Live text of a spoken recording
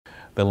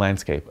The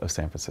landscape of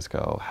San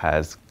Francisco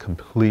has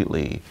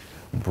completely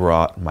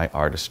brought my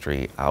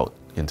artistry out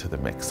into the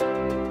mix.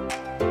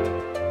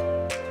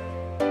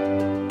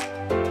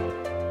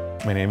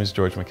 My name is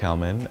George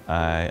McCalman.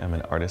 I am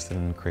an artist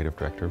and creative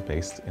director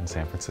based in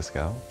San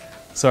Francisco.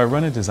 So I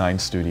run a design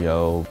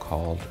studio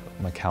called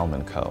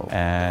McCalman Co,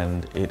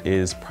 and it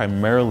is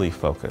primarily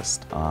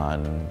focused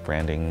on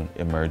branding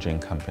emerging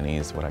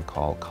companies, what I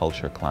call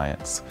culture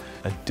clients.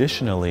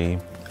 Additionally,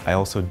 I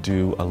also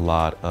do a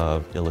lot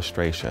of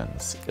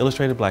illustrations.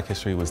 Illustrated Black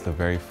History was the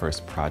very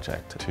first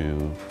project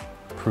to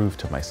prove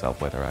to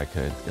myself whether I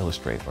could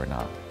illustrate or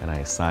not. And I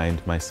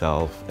assigned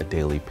myself a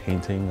daily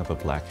painting of a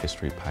Black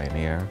history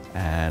pioneer.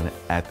 And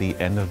at the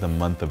end of the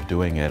month of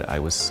doing it, I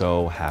was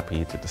so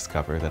happy to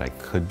discover that I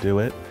could do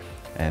it.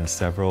 And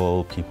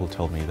several people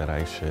told me that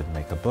I should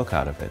make a book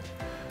out of it.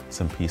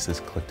 Some pieces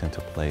clicked into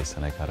place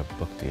and I got a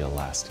book deal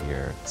last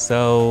year.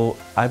 So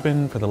I've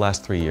been, for the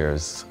last 3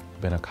 years,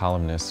 been a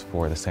columnist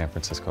for the San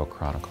Francisco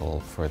Chronicle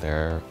for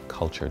their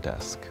culture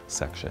desk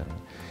section.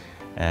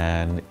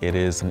 And it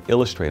is an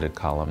illustrated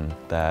column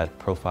that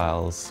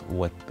profiles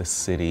what the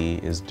city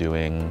is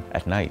doing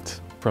at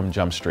night. From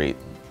Jump Street,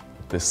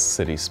 this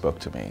city spoke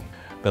to me.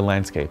 The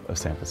landscape of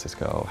San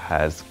Francisco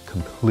has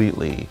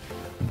completely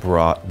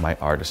brought my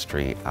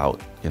artistry out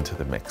into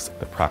the mix.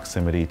 The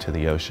proximity to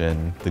the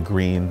ocean, the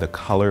green, the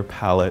color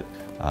palette,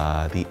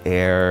 the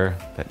air,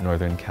 that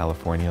Northern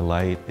California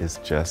light is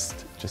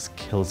just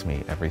kills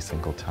me every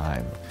single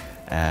time.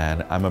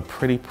 And I'm a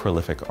pretty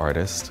prolific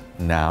artist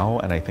now,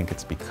 and I think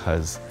it's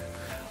because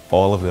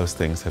all of those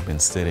things have been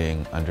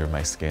sitting under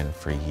my skin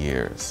for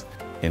years.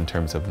 In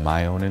terms of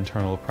my own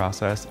internal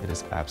process, it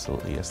is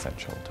absolutely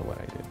essential to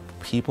what I do.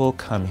 People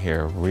come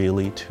here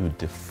really to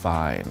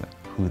define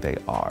who they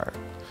are.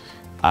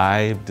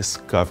 I've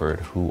discovered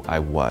who I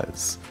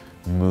was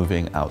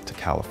moving out to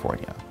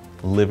California,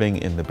 living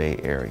in the Bay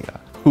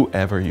Area.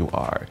 Whoever you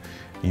are,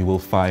 you will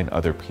find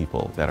other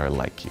people that are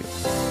like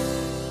you.